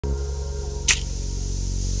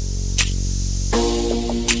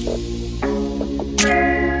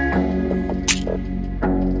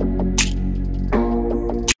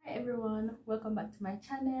to my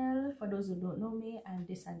channel. For those who don't know me, I'm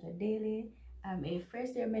Desandra Daly. I'm a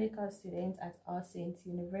first year medical student at All Saints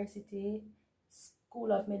University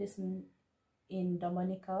School of Medicine in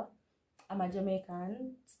Dominica. I'm a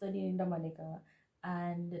Jamaican studying in Dominica,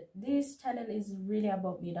 and this channel is really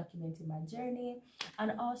about me documenting my journey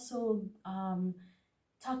and also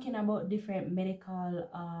talking about different medical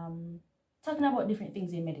talking about different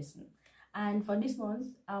things in medicine. And for this month,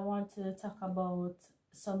 I want to talk about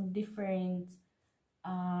some different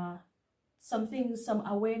some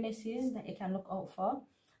awarenesses that you can look out for.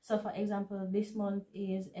 So for example, this month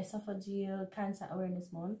is Esophageal Cancer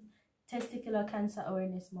Awareness Month, Testicular Cancer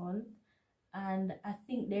Awareness Month, and I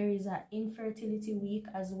think there is an infertility week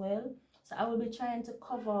as well. So I will be trying to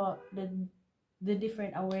cover the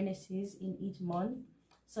different awarenesses in each month.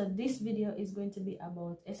 So this video is going to be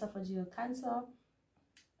about esophageal cancer,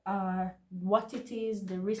 what it is,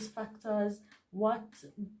 the risk factors, what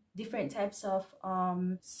different types of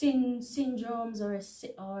syndromes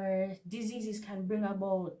or diseases can bring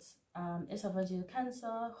about esophageal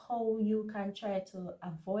cancer, how you can try to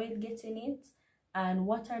avoid getting it, and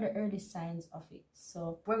what are the early signs of it.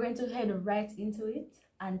 So we're going to head right into it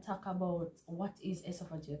and talk about what is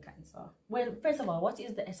esophageal cancer. Well, first of all, what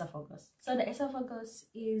is the esophagus? So the esophagus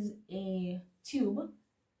is a tube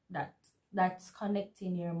that's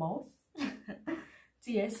connecting your mouth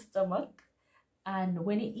to your stomach, and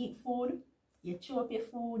when you eat food, you chew up your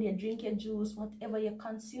food, you drink your juice, whatever you're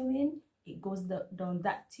consuming, it goes down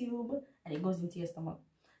that tube and it goes into your stomach.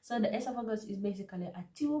 So the esophagus is basically a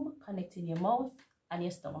tube connecting your mouth and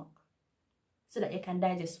your stomach so that you can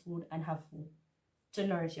digest food and have food to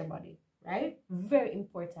nourish your body, right? Very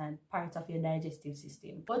important part of your digestive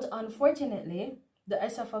system. But unfortunately, the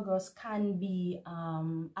esophagus can be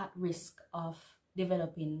at risk of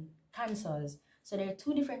developing cancers. So there are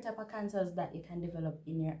two different types of cancers that you can develop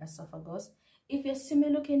in your esophagus. If you see me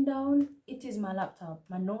looking down, it is my laptop.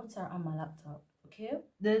 My notes are on my laptop, okay?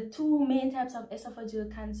 The two main types of esophageal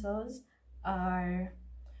cancers are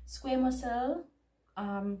squamous cell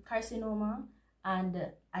carcinoma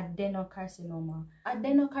and adenocarcinoma.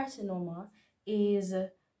 Adenocarcinoma is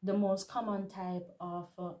the most common type of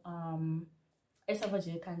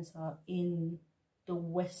esophageal cancer in the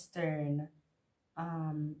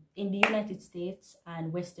in the United States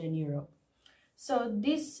and Western Europe. So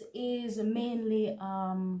this is mainly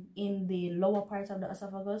in the lower part of the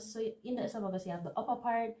esophagus. So in the esophagus you have the upper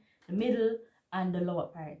part, the middle, and the lower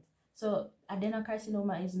part. So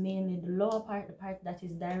adenocarcinoma is mainly the lower part, the part that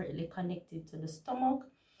is directly connected to the stomach,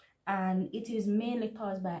 and it is mainly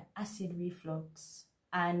caused by acid reflux,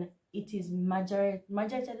 and it is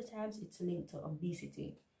majority of the times it's linked to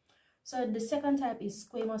obesity. So the second type is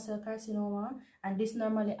squamous cell carcinoma, and this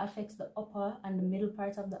normally affects the upper and the middle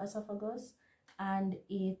part of the esophagus, and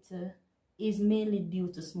it is mainly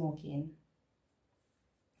due to smoking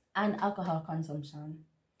and alcohol consumption.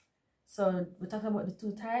 So we talked about the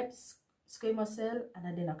two types, squamous cell and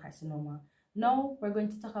adenocarcinoma. Now we're going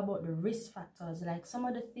to talk about the risk factors, like some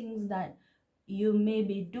of the things that you may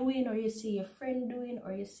be doing, or you see your friend doing,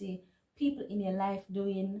 or you see people in your life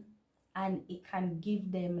doing, and it can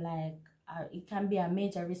give them it can be a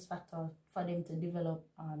major risk factor for them to develop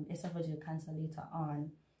esophageal cancer later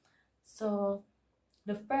on. So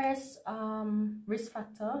the first risk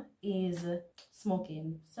factor is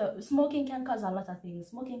smoking. So smoking can cause a lot of things.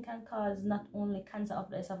 Smoking can cause not only cancer of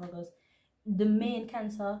the esophagus, the main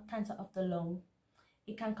cancer of the lung.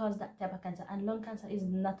 It can cause that type of cancer, and lung cancer is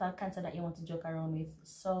not a cancer that you want to joke around with.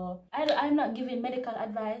 So I'm not giving medical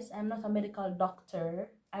advice. I'm not a medical doctor.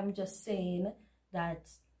 I'm just saying that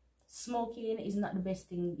smoking is not the best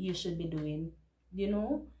thing you should be doing, you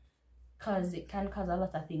know, because it can cause a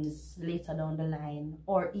lot of things later down the line,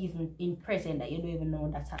 or even in present that you don't even know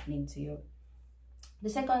that's happening to you. The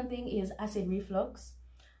second thing is acid reflux.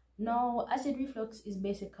 Now, acid reflux is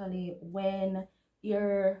basically when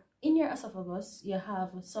you're in your esophagus, you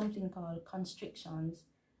have something called constrictions.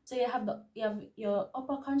 So you have your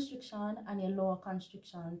upper constriction and your lower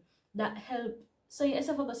constriction that help. So your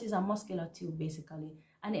esophagus is a muscular tube basically,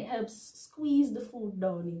 and it helps squeeze the food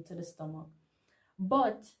down into the stomach.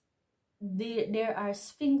 But there are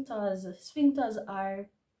sphincters. Sphincters are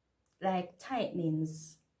like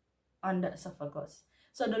tightenings on the esophagus.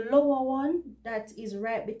 So the lower one that is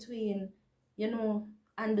right between, you know,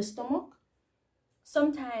 and the stomach,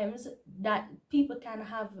 sometimes that people can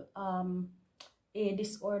have a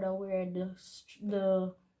disorder where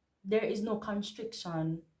there is no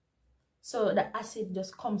constriction, so the acid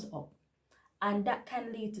just comes up, and that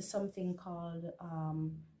can lead to something called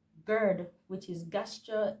GERD, which is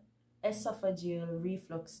gastroesophageal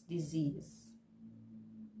reflux disease.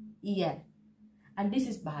 Yeah, And this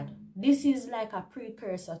is bad. This is like a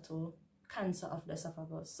precursor to cancer of the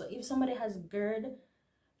esophagus. So if somebody has GERD,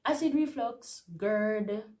 acid reflux,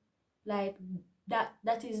 GERD, like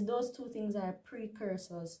that is, those two things are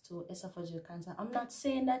precursors to esophageal cancer. I'm not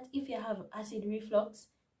saying that if you have acid reflux,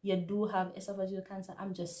 you do have esophageal cancer.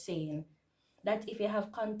 I'm just saying that if you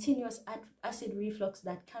have continuous acid reflux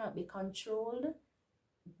that cannot be controlled,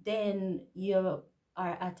 then you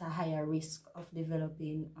are at a higher risk of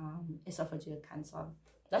developing esophageal cancer.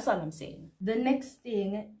 That's all I'm saying. The next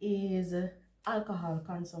thing is alcohol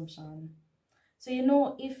consumption. So you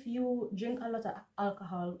know, if you drink a lot of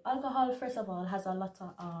alcohol first of all has a lot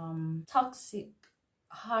of toxic,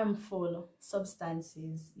 harmful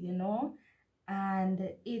substances, you know, and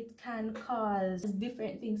it can cause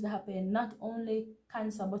different things to happen. Not only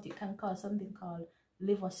cancer, but it can cause something called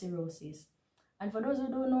liver cirrhosis. And for those who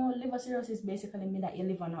don't know, liver cirrhosis basically means that your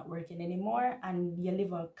liver not working anymore and your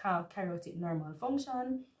liver can't carry out its normal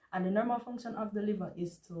function. And the normal function of the liver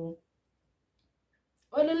is to,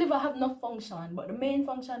 well, the liver have no function, but the main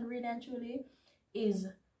function really and truly is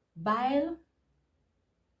bile,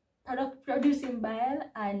 producing bile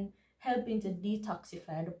and helping to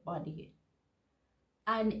detoxify the body.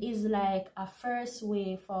 And is like a first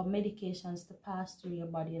way for medications to pass through your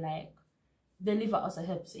body. Like the liver also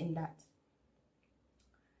helps in that.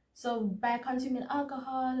 So by consuming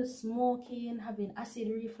alcohol, smoking, having acid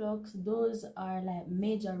reflux, those are like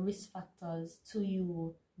major risk factors to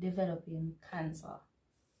you developing cancer.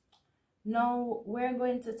 Now we're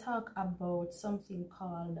going to talk about something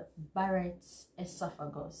called Barrett's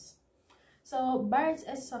esophagus. So Barrett's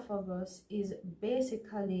esophagus is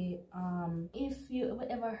basically if you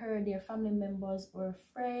ever heard your family members or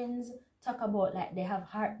friends talk about like they have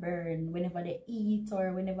heartburn whenever they eat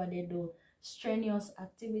or whenever they do strenuous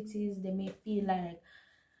activities, they may feel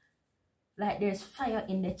like there's fire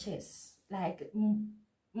in the chest. Like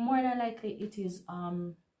more than likely it is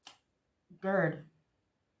GERD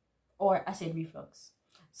or acid reflux.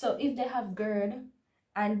 So if they have GERD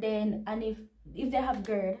and if they have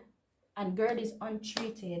GERD and GERD is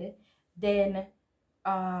untreated, then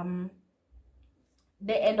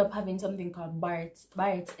they end up having something called Barrett's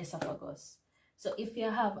esophagus. So if you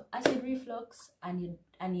have acid reflux and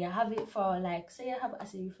you have it for, like, say you have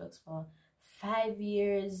acid reflux for 5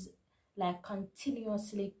 years, like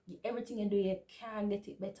continuously, everything you do you can't get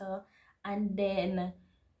it better, and then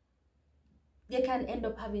you can end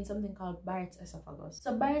up having something called Barrett's esophagus.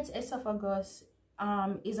 So Barrett's esophagus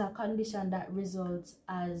is a condition that results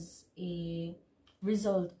as a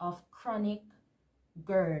result of chronic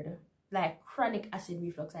GERD, like chronic acid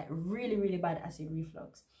reflux, like really, really bad acid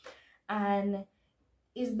reflux. And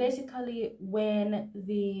is basically when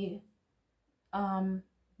the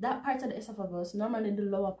that part of the esophagus, normally the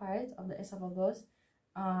lower part of the esophagus,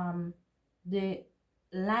 the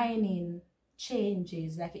lining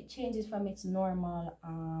changes, like it changes from its normal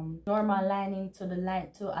lining to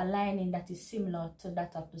a lining that is similar to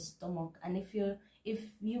that of the stomach. And if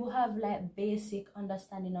you have like basic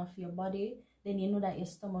understanding of your body, then you know that your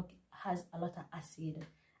stomach has a lot of acid.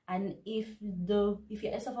 And if your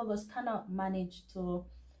esophagus cannot manage to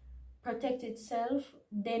protect itself,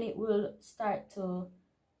 then it will start to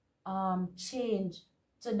change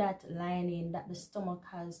to that lining that the stomach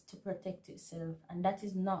has to protect itself, and that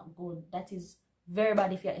is not good. That is very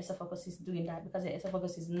bad if your esophagus is doing that, because your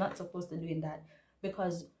esophagus is not supposed to doing that,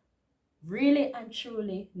 because really and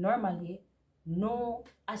truly, normally, no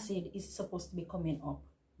acid is supposed to be coming up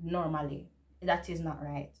normally. That is not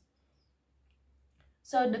right.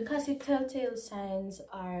 So the classic telltale signs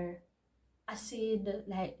are acid,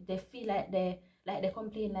 like they feel like they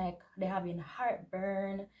complain like they're having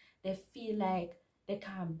heartburn, they feel like they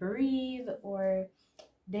can't breathe, or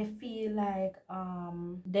they feel like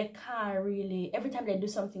they can't really, every time they do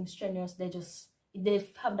something strenuous, they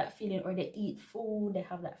have that feeling, or they eat food, they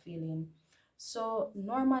have that feeling. So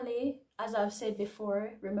normally, as I've said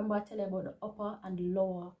before, remember I tell you about the upper and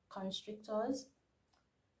lower constrictors.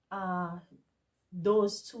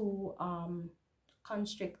 Those two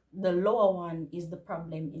constrict, the lower one is the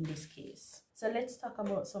problem in this case. So let's talk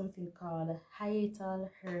about something called hiatal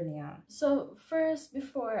hernia. So first,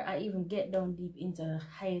 before I even get down deep into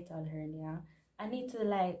hiatal hernia, I need to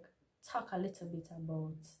like talk a little bit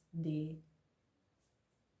about the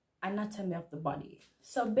anatomy of the body.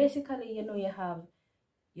 So basically, you know, you have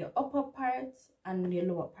your upper part and your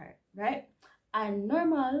lower part, right? And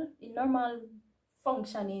in normal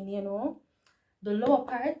functioning, you know, the lower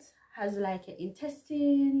part has like your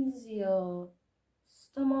intestines, your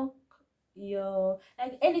stomach, your,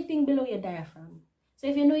 like anything below your diaphragm. So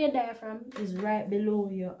if you know your diaphragm is right below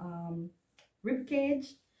your rib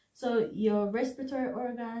cage, So your respiratory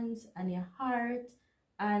organs and your heart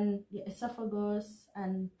and your esophagus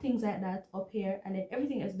and things like that up here, and then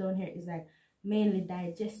everything else down here is like mainly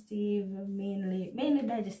digestive, mainly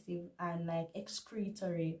digestive and like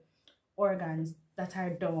excretory organs that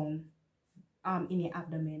are down in your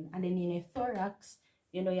abdomen. And then in your thorax,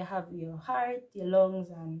 you know, you have your heart, your lungs,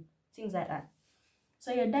 and things like that.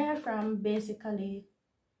 So your diaphragm basically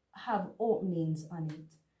have openings on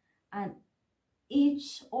it, and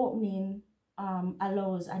each opening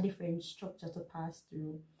allows a different structure to pass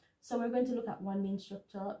through. So we're going to look at one main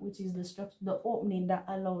structure, which is the opening that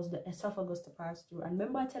allows the esophagus to pass through. And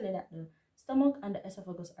remember I tell you that the stomach and the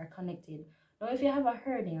esophagus are connected. Now if you have a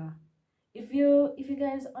hernia, if you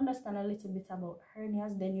guys understand a little bit about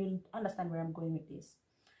hernias, then you'll understand where I'm going with this.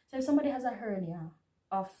 So if somebody has a hernia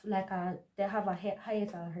of like they have a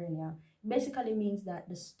hiatal hernia, basically means that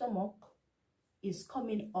the stomach is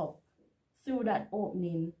coming up through that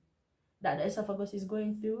opening that the esophagus is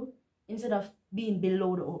going through, instead of being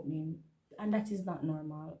below the opening, and that is not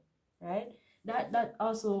normal, right? That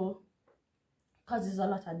also causes a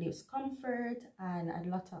lot of discomfort and a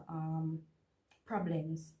lot of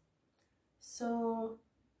problems. So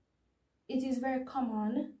it is very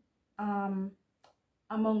common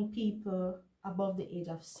among people above the age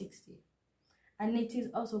of 60, and it is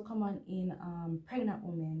also common in pregnant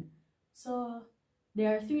women. So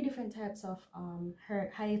there are 3 different types of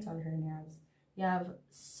hiatal hernias. You have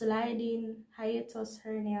sliding hiatus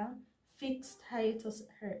hernia, fixed hiatus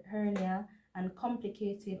hernia, and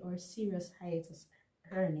complicated or serious hiatus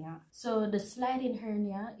hernia. So the sliding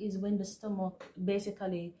hernia is when the stomach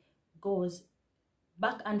basically goes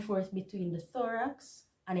back and forth between the thorax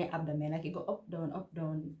and the abdomen, like it go up, down, up,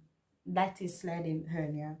 down. That is sliding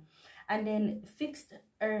hernia. And then fixed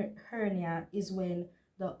hernia is when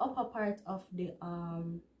the upper part of the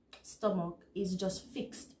stomach is just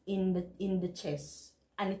fixed in the chest,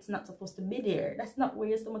 and it's not supposed to be there. That's not where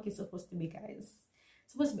your stomach is supposed to be, guys.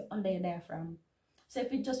 It's supposed to be under your diaphragm. So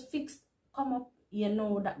if it just fixed come up, you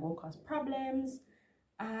know that will cause problems,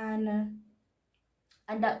 and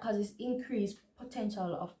that causes increased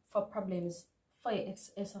potential for problems for your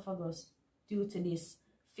esophagus due to this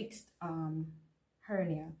fixed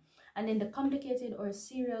hernia. And then the complicated or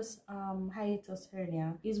serious hiatus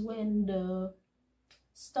hernia is when the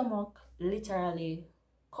stomach literally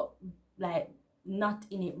like not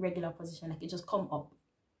in a regular position, like it just come up,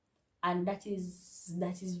 and that is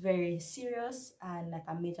very serious and like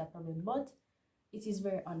a major problem, but it is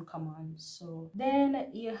very uncommon. So then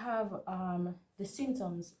you have the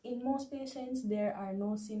symptoms. In most patients there are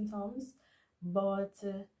no symptoms, but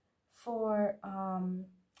for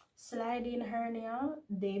sliding hernia,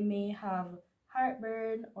 they may have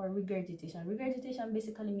heartburn or regurgitation. Regurgitation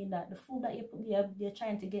basically means that the food that you're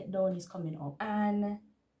trying to get down is coming up. And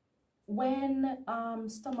when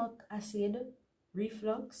stomach acid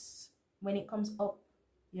reflux, when it comes up,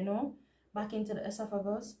 you know, back into the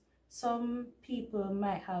esophagus, some people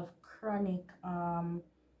might have chronic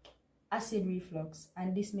acid reflux,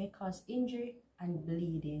 and this may cause injury and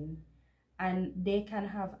bleeding. And they can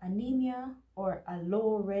have anemia, or a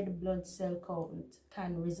low red blood cell count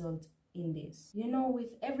can result in this. You know, with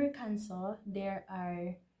every cancer, there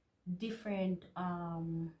are different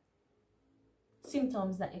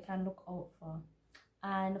symptoms that you can look out for.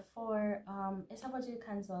 And for esophageal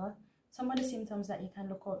cancer, some of the symptoms that you can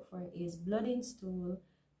look out for is blood in stool,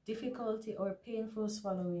 difficulty or painful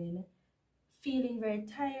swallowing, feeling very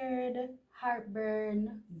tired,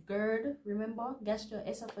 heartburn, GERD, remember,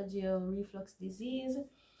 gastroesophageal reflux disease,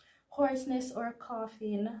 hoarseness or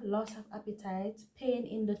coughing, loss of appetite, pain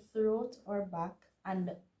in the throat or back,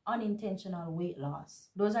 and unintentional weight loss.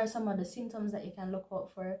 Those are some of the symptoms that you can look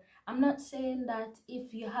out for. I'm not saying that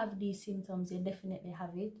if you have these symptoms, you definitely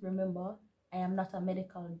have it. Remember, I am not a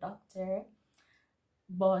medical doctor,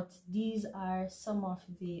 but these are some of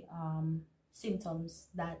the symptoms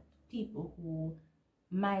that people who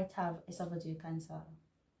might have esophageal cancer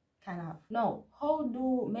can have. Now, how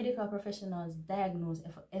do medical professionals diagnose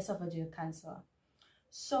esophageal cancer?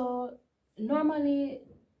 So normally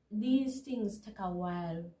these things take a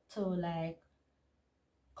while to like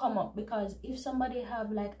come up, because if somebody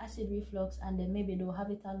have like acid reflux and they maybe don't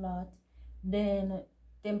have it a lot, then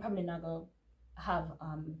probably not gonna have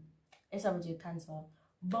esophageal cancer.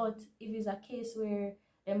 But if it's a case where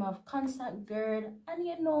them have constant GERD, and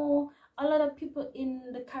you know, a lot of people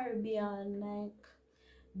in the Caribbean, like,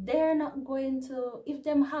 they're not going to, if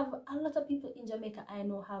them have, a lot of people in Jamaica I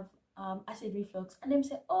know have acid reflux, and them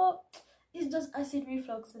say, oh, it's just acid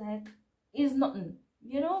reflux, like, it's nothing,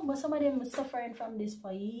 you know. But some of them are suffering from this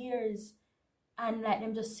for years, and like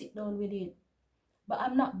them just sit down with it, But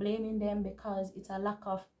I'm not blaming them, because it's a lack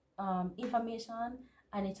of information,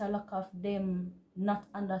 and it's a lack of them not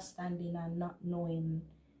understanding and not knowing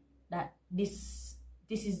that this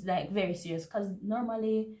is like very serious. Because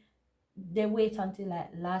normally they wait until like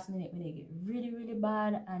last minute when they get really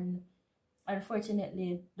bad, and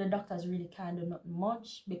unfortunately the doctors really can't do not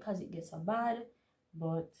much because it gets so bad.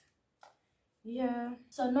 But yeah,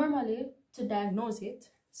 so normally to diagnose it,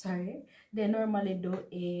 they normally do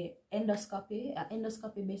a endoscopy. An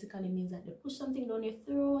endoscopy basically means that they push something down your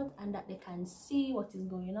throat and that they can see what is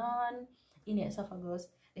going on in your esophagus.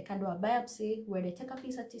 They can do a biopsy where they take a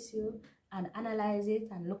piece of tissue and analyze it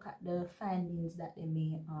and look at the findings that they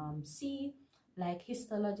may see, like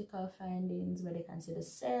histological findings where they can see the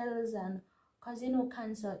cells. And because you know,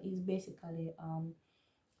 cancer is basically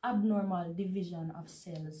abnormal division of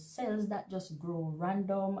cells that just grow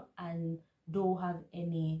random and don't have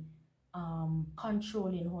any control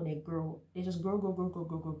in how they grow. They just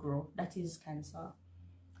grow. That is cancer.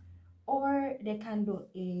 Or they can do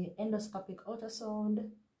a endoscopic ultrasound,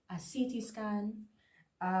 a CT scan,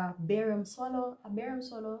 a barium swallow. A barium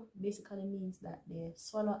swallow basically means that they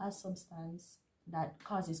swallow a substance that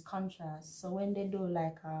causes contrast. So when they do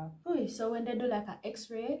like a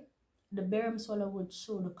X-ray, the barium swallow would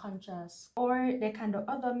show the contrast. Or they can do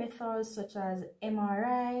other methods such as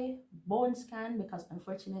MRI, bone scan, because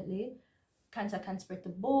unfortunately cancer can spread to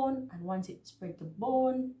bone, and once it spread to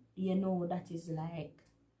bone, you know that is like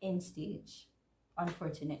end stage,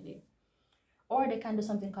 unfortunately. Or they can do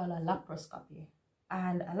something called a laparoscopy.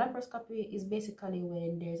 And a laparoscopy is basically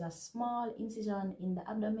when there's a small incision in the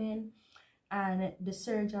abdomen and the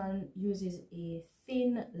surgeon uses a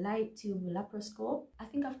thin light tube laparoscope. I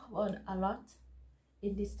think I've covered a lot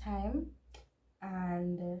in this time,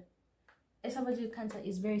 and esophageal cancer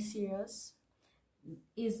is very serious.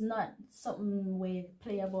 It's not something we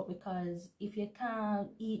play about, because if you can't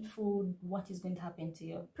eat food, what is going to happen to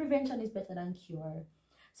you? Prevention is better than cure.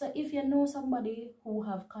 So if you know somebody who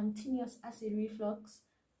have continuous acid reflux,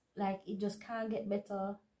 like it just can't get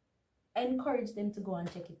better, encourage them to go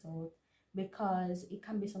and check it out, because it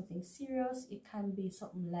can be something serious, it can be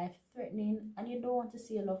something life-threatening, and you don't want to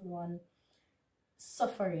see a loved one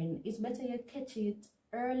suffering. It's better you catch it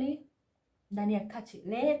early than you catch it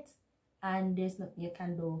late and there's nothing you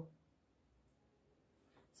can do.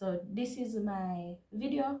 So this is my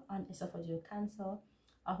video on esophageal cancer.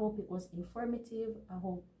 I hope it was informative. I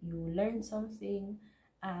hope you learned something,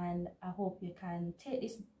 and I hope you can take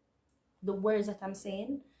the words that I'm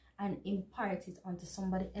saying and impart it onto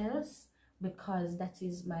somebody else, because that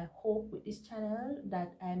is my hope with this channel,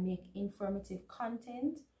 that I make informative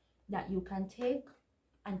content that you can take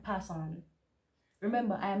and pass on.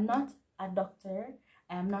 Remember, I am not a doctor,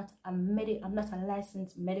 I'm not a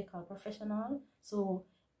licensed medical professional, so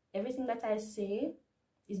everything that I say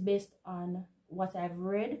is based on what I've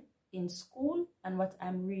read in school and what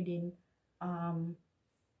I'm reading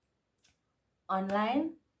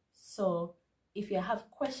online. So if you have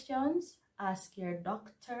questions, ask your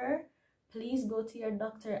doctor. Please go to your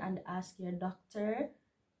doctor and ask your doctor,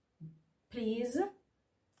 please.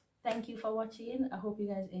 Thank you for watching. I hope you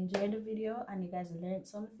guys enjoyed the video and you guys learned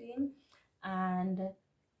something. And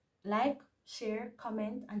like, share,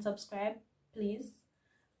 comment, and subscribe, please.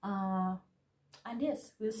 And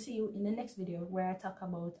yes, we'll see you in the next video, where I talk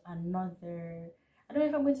about another, I don't know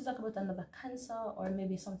if I'm going to talk about another cancer or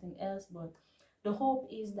maybe something else, but the hope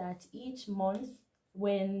is that each month,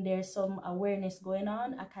 when there's some awareness going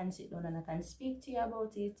on, I can sit down and I can speak to you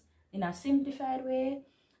about it in a simplified way,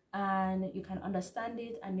 and you can understand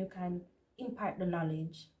it and you can impart the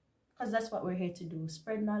knowledge, because that's what we're here to do,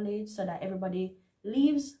 spread knowledge so that everybody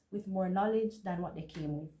leaves with more knowledge than what they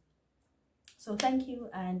came with. So thank you,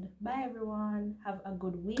 and bye everyone. Have a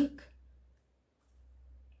good week.